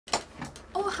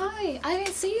hi, I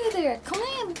didn't see you there. Come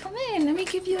in. Let me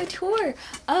give you a tour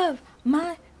of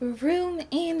my room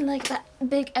in like that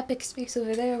big epic space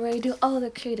over there where I do all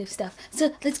the creative stuff.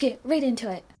 So let's get right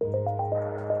into it.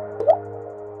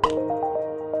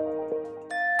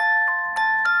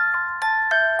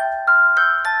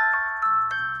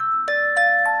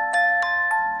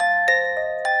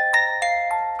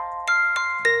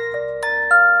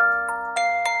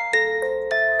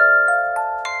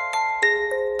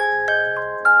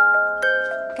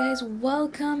 Guys,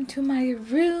 welcome to my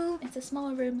room. It's a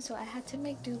small room, so I had to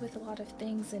make do with a lot of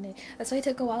things in it. That's why it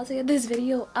took a while to get this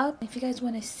video up. If you guys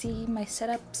want to see my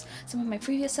setups, some of my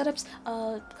previous setups,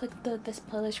 click this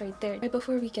playlist right there. Right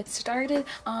before we get started,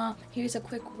 here's a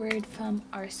quick word from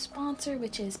our sponsor,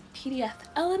 which is PDF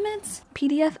Elements.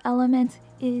 PDF Elements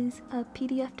is a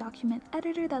PDF document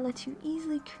editor that lets you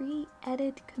easily create,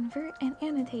 edit, convert, and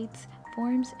annotate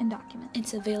forms and documents.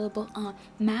 It's available on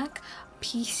Mac,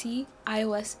 PC,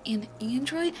 iOS, and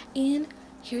Android, and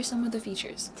here's some of the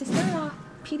features. To start off,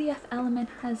 PDF Element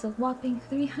has a whopping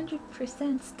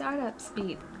 300% startup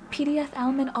speed. PDF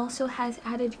Element also has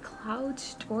added cloud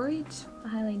storage. The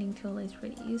highlighting tool is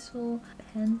pretty useful.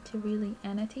 Pen to really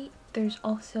annotate. There's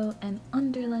also an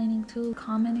underlining tool,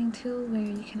 commenting tool, where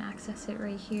you can access it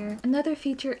right here. Another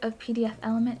feature of PDF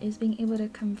Element is being able to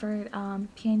convert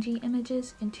PNG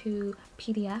images into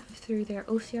PDF through their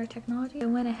OCR technology. I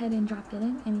went ahead and dropped it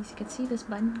in, and as you can see, this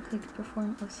button, click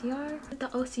Perform OCR. The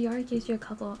OCR gives you a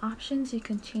couple of options. You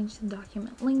can change the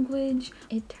document language.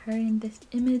 It turned this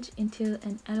image into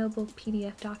an editable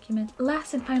PDF document.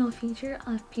 Last and final feature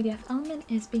of PDF Element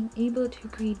is being able to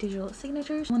create digital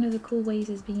signatures. One of the cool ways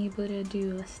is being able to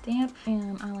do a stamp,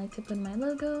 and I like to put my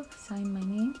logo, sign my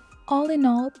name. All in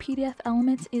all, PDF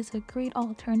Elements is a great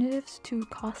alternative to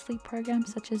costly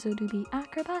programs such as Adobe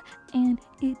Acrobat, and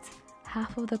it's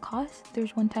half of the cost.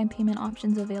 There's one-time payment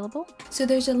options available. So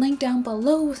there's a link down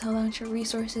below with a bunch of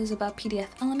resources about PDF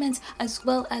Elements, as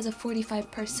well as a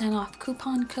 45% off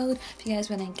coupon code if you guys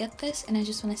want to get this. And I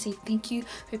just want to say thank you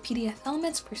for PDF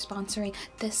Elements for sponsoring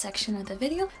this section of the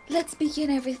video. Let's begin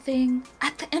everything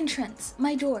at the entrance.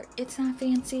 My door, it's not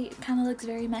fancy, it kind of looks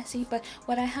very messy, but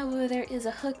what I have over there is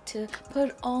a hook to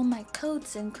put all my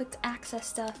coats and quick access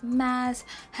stuff, masks,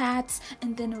 hats,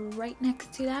 and then right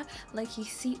next to that, like you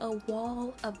see a wall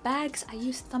of bags. I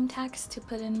use thumbtacks to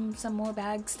put in some more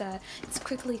bags that it's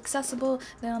quickly accessible.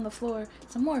 Then on the floor,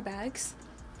 some more bags.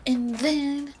 And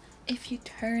then if you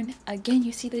turn again,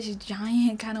 you see this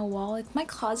giant kind of wall. It's my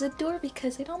closet door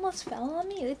because it almost fell on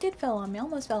me. It did fell on me,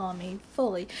 almost fell on me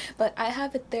fully, but I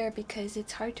have it there because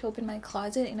it's hard to open my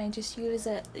closet, and I just use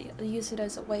it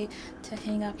as a way to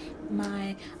hang up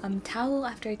my towel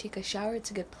after I take a shower.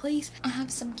 It's a good place. I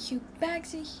have some cute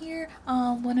bags in here.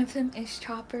 One of them is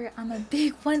Chopper. I'm a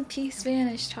big One Piece fan,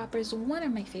 as Chopper is one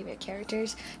of my favorite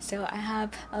characters, so I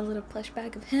have a little plush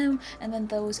bag of him. And then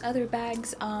those other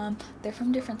bags, they're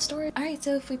from different stores. Alright,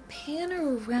 so if we pan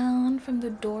around from the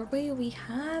doorway, we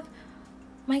have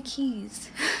my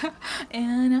keys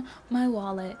and my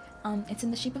wallet. It's in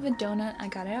the shape of a donut. I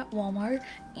got it at Walmart,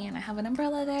 and I have an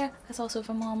umbrella there that's also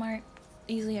from Walmart,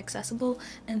 easily accessible.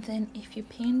 And then if you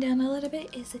pan down a little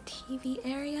bit is the TV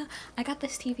area. I got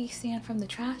this TV stand from the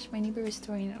trash. My neighbor was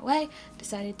throwing it away,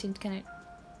 decided to kind of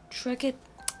trick it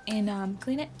and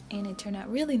clean it, and it turned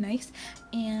out really nice.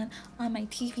 And on my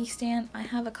TV stand, I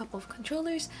have a couple of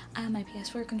controllers. I have my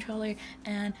PS4 controller,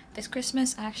 and this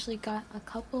Christmas I actually got a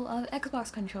couple of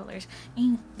Xbox controllers,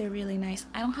 and they're really nice.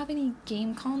 I don't have any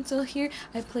game console here.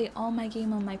 I play all my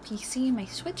game on my PC and my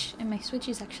Switch, and my Switch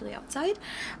is actually outside,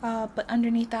 but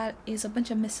underneath that is a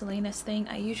bunch of miscellaneous thing.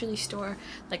 I usually store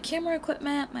like camera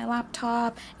equipment, my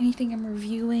laptop, anything I'm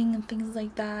reviewing and things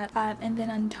like that. And then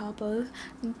on top of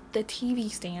the TV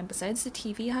stand, besides the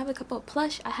TV, I have a couple of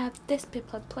plush. I have this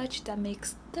Piplup plush that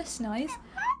makes this noise,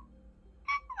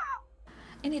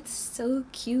 and it's so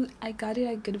cute. I got it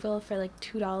at Goodwill for like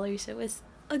 $2. It was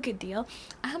a good deal.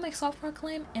 I have my soft rock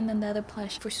lamp, and then the other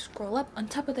plush for scroll up on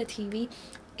top of the TV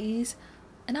is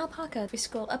an alpaca. If we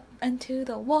scroll up onto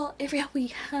the wall area, we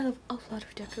have a lot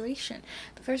of decoration.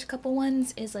 The first couple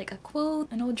ones is like a quote,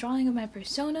 an old drawing of my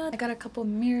persona. I got a couple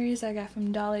mirrors I got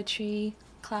from Dollar Tree,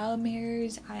 cloud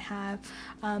mirrors. I have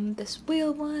this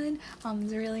wheel one,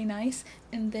 it's really nice.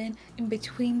 And then in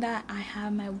between that, I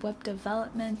have my web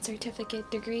development certificate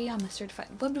degree. I'm a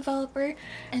certified web developer.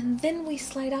 And then we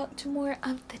slide out to more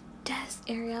of the desk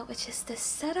area, which is the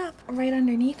setup. Right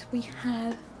underneath we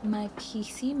have my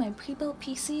PC, my pre-built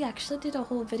PC. I actually did a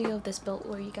whole video of this build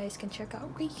where you guys can check out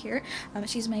right here.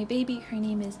 She's my baby. Her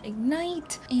name is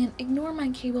Ignite. And ignore my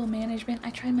cable management.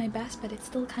 I tried my best, but it's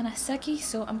still kind of sucky,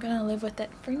 so I'm gonna live with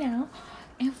it for now.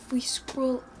 If we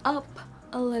scroll up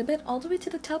a little bit all the way to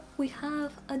the top, we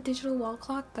have a digital wall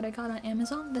clock that I got on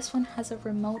Amazon. This one has a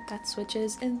remote that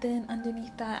switches, and then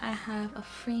underneath that I have a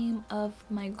frame of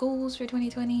my goals for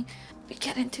 2020. We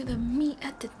get into the meat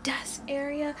at the desk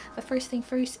area. The first thing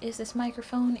first is this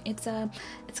microphone. It's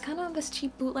kind of this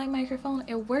cheap bootleg microphone.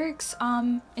 It works,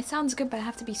 it sounds good, but I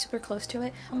have to be super close to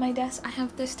it. On my desk I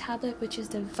have this tablet, which is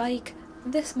the Vike.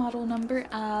 This model number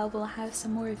will have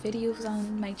some more videos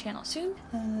on my channel soon.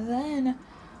 And then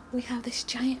we have this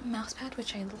giant mouse pad,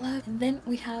 which I love. And then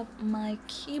we have my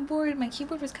keyboard. My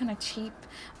keyboard was kind of cheap.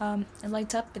 It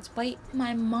lights up, it's white.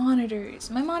 My monitors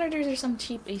are some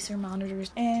cheap Acer monitors.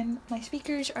 And my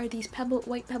speakers are these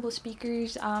white pebble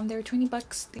speakers. They're 20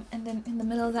 bucks. And then in the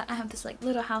middle of that I have this like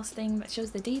little house thing that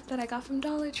shows the date that I got from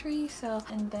Dollar Tree.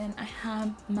 And then I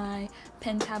have my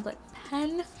pen tablet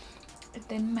pen. And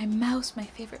then my mouse, my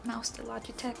favorite mouse, the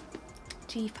Logitech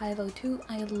G502.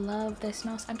 I love this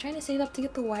mouse. I'm trying to save up to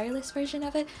get the wireless version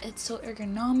of it. It's so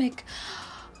ergonomic.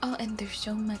 Oh, and there's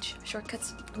so much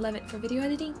shortcuts. Love it for video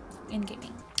editing and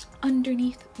gaming.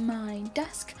 Underneath my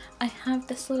desk I have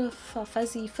this little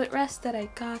fuzzy footrest that I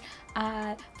got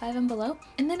at 5 and Below.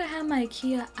 And then I have my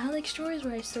IKEA Alex drawers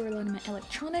where I store a lot of my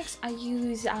electronics. I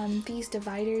use these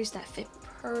dividers that fit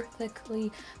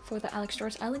perfectly for the Alex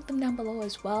drawers. I link them down below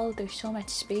as well. There's so much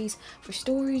space for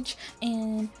storage,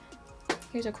 and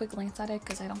here's a quick glance at it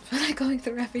because I don't feel like going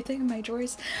through everything in my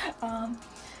drawers.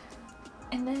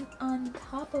 And then on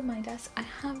top of my desk I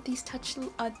have these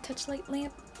touchlight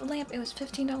lamp. It was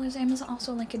 $15 Amazon.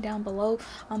 Also link it down below.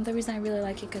 The reason I really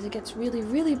like it because it gets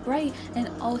really bright, and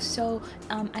also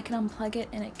I can unplug it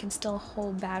and it can still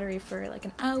hold battery for like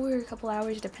an hour, a couple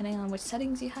hours, depending on which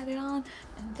settings you had it on.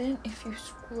 And then if you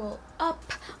scroll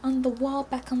up on the wall,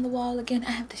 back on the wall again,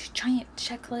 I have this giant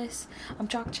checklist,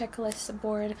 chalk checklist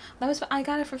board. I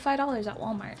got it for $5 at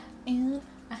Walmart. And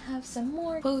I have some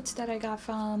more quotes that I got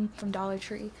from Dollar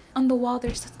Tree. On the wall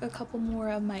there's a couple more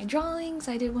of my drawings.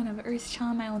 I did one of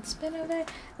Earthchild, my own spin of it,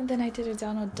 and then I did a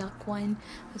Donald Duck one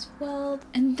as well.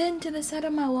 And then to the side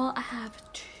of my wall I have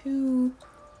two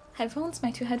headphones.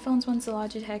 My two headphones, one's the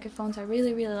Logitech headphones I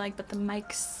really like, but the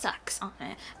mic sucks on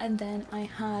it. And then I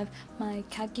have my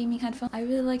cat gaming headphones. I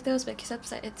really like those, but except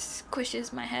that it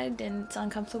squishes my head and it's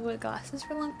uncomfortable with glasses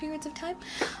for long periods of time.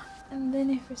 And then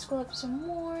if we scroll up some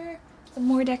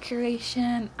more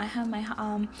decoration, I have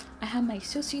my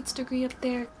associate's degree up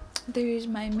there. There's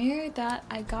my mirror that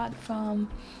I got from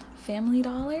Family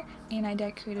Dollar, and I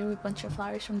decorated with a bunch of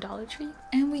flowers from Dollar Tree.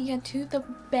 And we get to the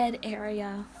bed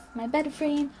area. My bed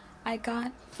frame I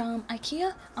got from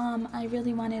IKEA. I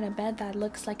really wanted a bed that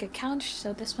looks like a couch,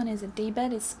 so this one is a day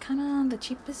bed. It's kind of the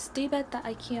cheapest day bed that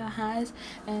IKEA has,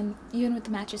 and even with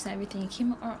the mattress and everything, it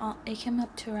came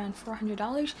up to around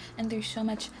 $400. And there's so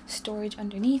much storage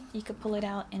underneath, you could pull it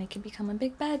out and it could become a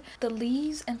big bed. The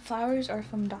leaves and flowers are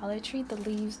from Dollar Tree. The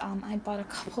leaves, I bought a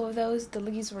couple of those. The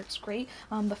leaves works great.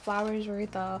 The flowers were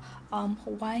the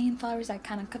Hawaiian flowers. I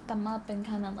kind of cut them up and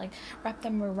kind of like wrap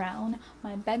them around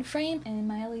my bed frame. And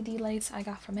my LED lights I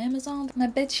got from Amazon. My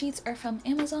bed sheets are from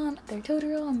Amazon. They're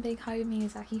Totoro. I'm a big Hayao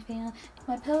Miyazaki fan.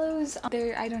 My pillows,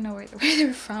 I don't know where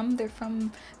they're from. They're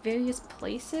from various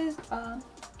places.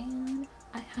 And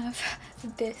I have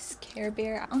this Care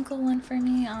Bear. Uncle won for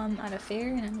me at a fair,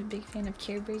 and I'm a big fan of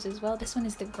Care Bears as well. This one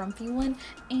is the grumpy one,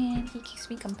 and he keeps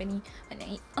me company at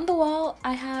night. On the wall,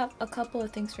 I have a couple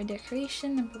of things for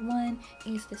decoration. Number one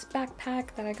is this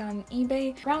backpack that I got on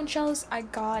eBay. Round shells I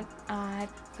got at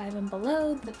 5 and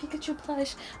Below. The Pikachu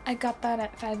plush, I got that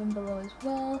at 5 and Below as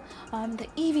well. The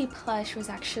Eevee plush was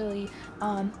actually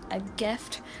a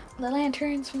gift. The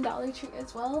lanterns from Dollar Tree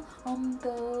as well.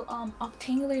 The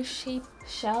octangular shaped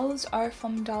shelves are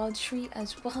from Dollar Tree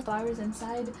as well. Flowers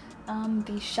inside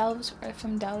these shelves are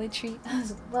from Dollar Tree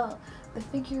as well. The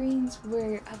figurines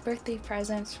were birthday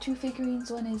presents. Two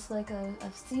figurines, one is like a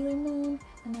Sailor Moon,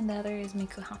 and then the other is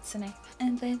Miku Hatsune.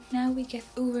 And then now we get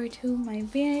over to my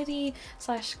vanity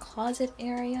 / closet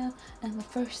area, and the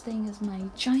first thing is my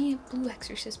giant Blue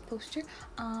Exorcist poster.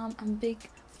 I'm a big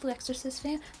Blue Exorcist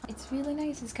fan. It's really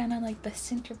nice. It's kind of like the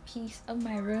centerpiece of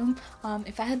my room.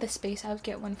 If I had the space, I would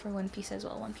get one for One Piece as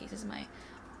well. One Piece is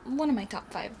one of my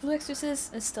top 5. Blue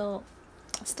Exorcist is still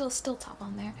top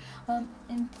on there.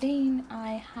 And then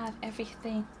I have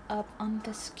everything up on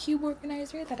this cube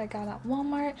organizer that I got at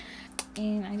Walmart,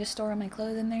 and I just store all my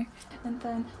clothes in there. And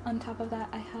then on top of that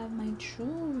I have my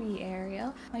jewelry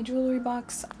area. My jewelry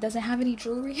box doesn't have any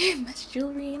much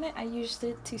jewelry in it. I used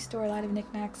it to store a lot of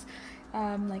knickknacks,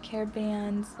 like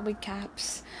hairbands, wig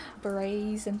caps,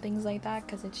 berets, and things like that,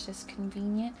 because it's just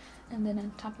convenient. And then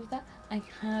on top of that I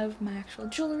have my actual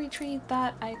jewelry tree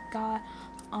that I got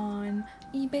on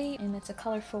eBay, and it's a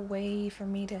colorful way for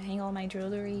me to hang all my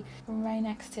jewelry. Right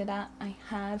next to that I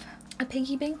have a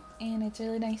piggy bank, and it's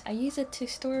really nice. I use it to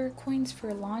store coins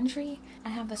for laundry. I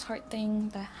have this heart thing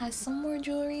that has some more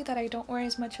jewelry that I don't wear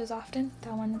as much as often.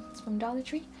 That one is from Dollar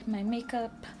Tree. My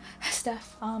makeup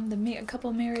stuff, a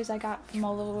couple mirrors I got from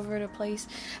all over the place,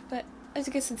 but as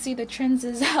you guys can see, the trends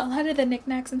is a lot of the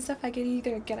knickknacks and stuff I can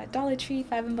either get at Dollar Tree,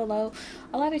 5 and Below,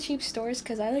 a lot of cheap stores,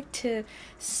 because I like to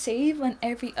save on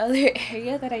every other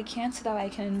area that I can so that I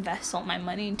can invest all my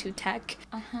money into tech.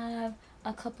 I have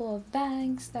a couple of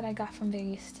bags that I got from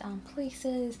various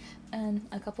places, and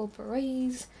a couple of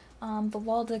berets. The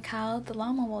wall decal, the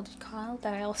llama wall decal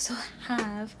that I also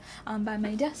have by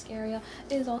my desk area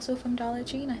is also from Dollar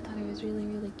Tree, and I thought it was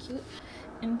really cute.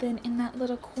 And then in that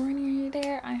little corner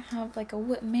there, I have like a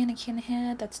wood mannequin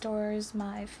head that stores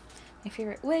my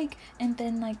favorite wig, and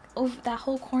then like over that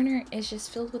whole corner is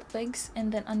just filled with wigs,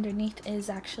 and then underneath is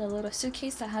actually a little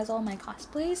suitcase that has all my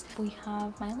cosplays. We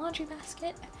have my laundry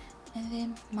basket, and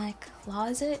then my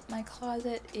closet. My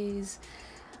closet is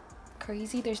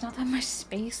crazy. There's not that much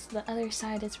space. The other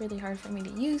side is really hard for me to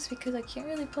use because I can't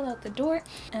really pull out the door.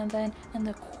 And then in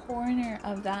the corner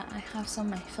of that I have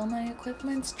some of my filming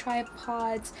equipments,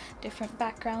 tripods, different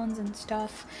backgrounds and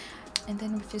stuff. And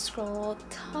then if you scroll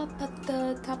top of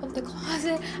the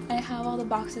closet, I have all the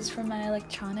boxes for my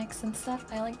electronics and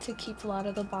stuff. I like to keep a lot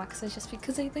of the boxes just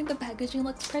because I think the packaging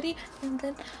looks pretty. And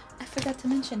then I forgot to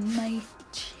mention my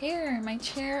chair. My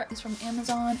chair is from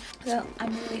Amazon, so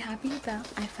I'm really happy that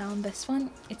I found this one.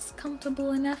 It's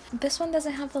comfortable enough. This one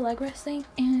doesn't have the leg rest thing,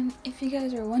 and if you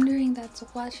guys are wondering that to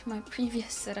watch my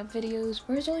previous setup videos,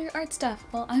 where's all your art stuff?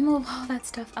 Well, I move all that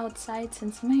stuff outside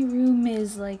since my room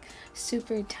is like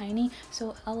super tiny,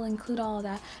 so I'll include all of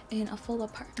that in a full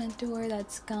apartment tour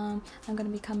that's I'm gonna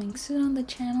be coming soon on the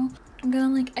channel. I'm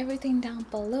gonna link everything down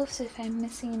below, so if I'm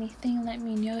missing anything, let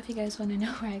me know if you guys want to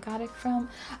know where I got it from.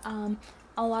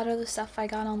 A lot of the stuff I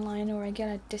got online or I get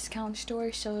at discount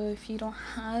store, so if you don't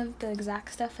have the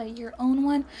exact stuff at your own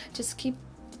one, just keep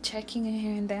checking it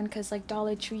here and then, because like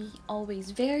Dollar Tree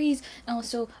always varies. And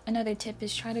also another tip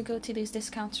is try to go to these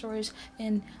discount stores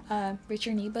in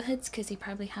richer neighborhoods, because they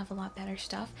probably have a lot better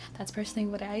stuff. That's personally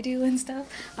what I do and stuff.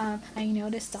 I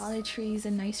noticed Dollar Trees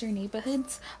in nicer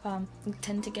neighborhoods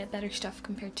tend to get better stuff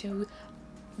compared to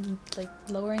like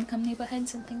lower income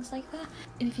neighborhoods and things like that.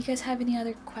 And if you guys have any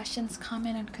other questions,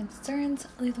 comment, and concerns,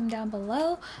 leave them down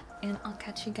below, and I'll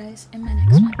catch you guys in my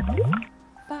next one.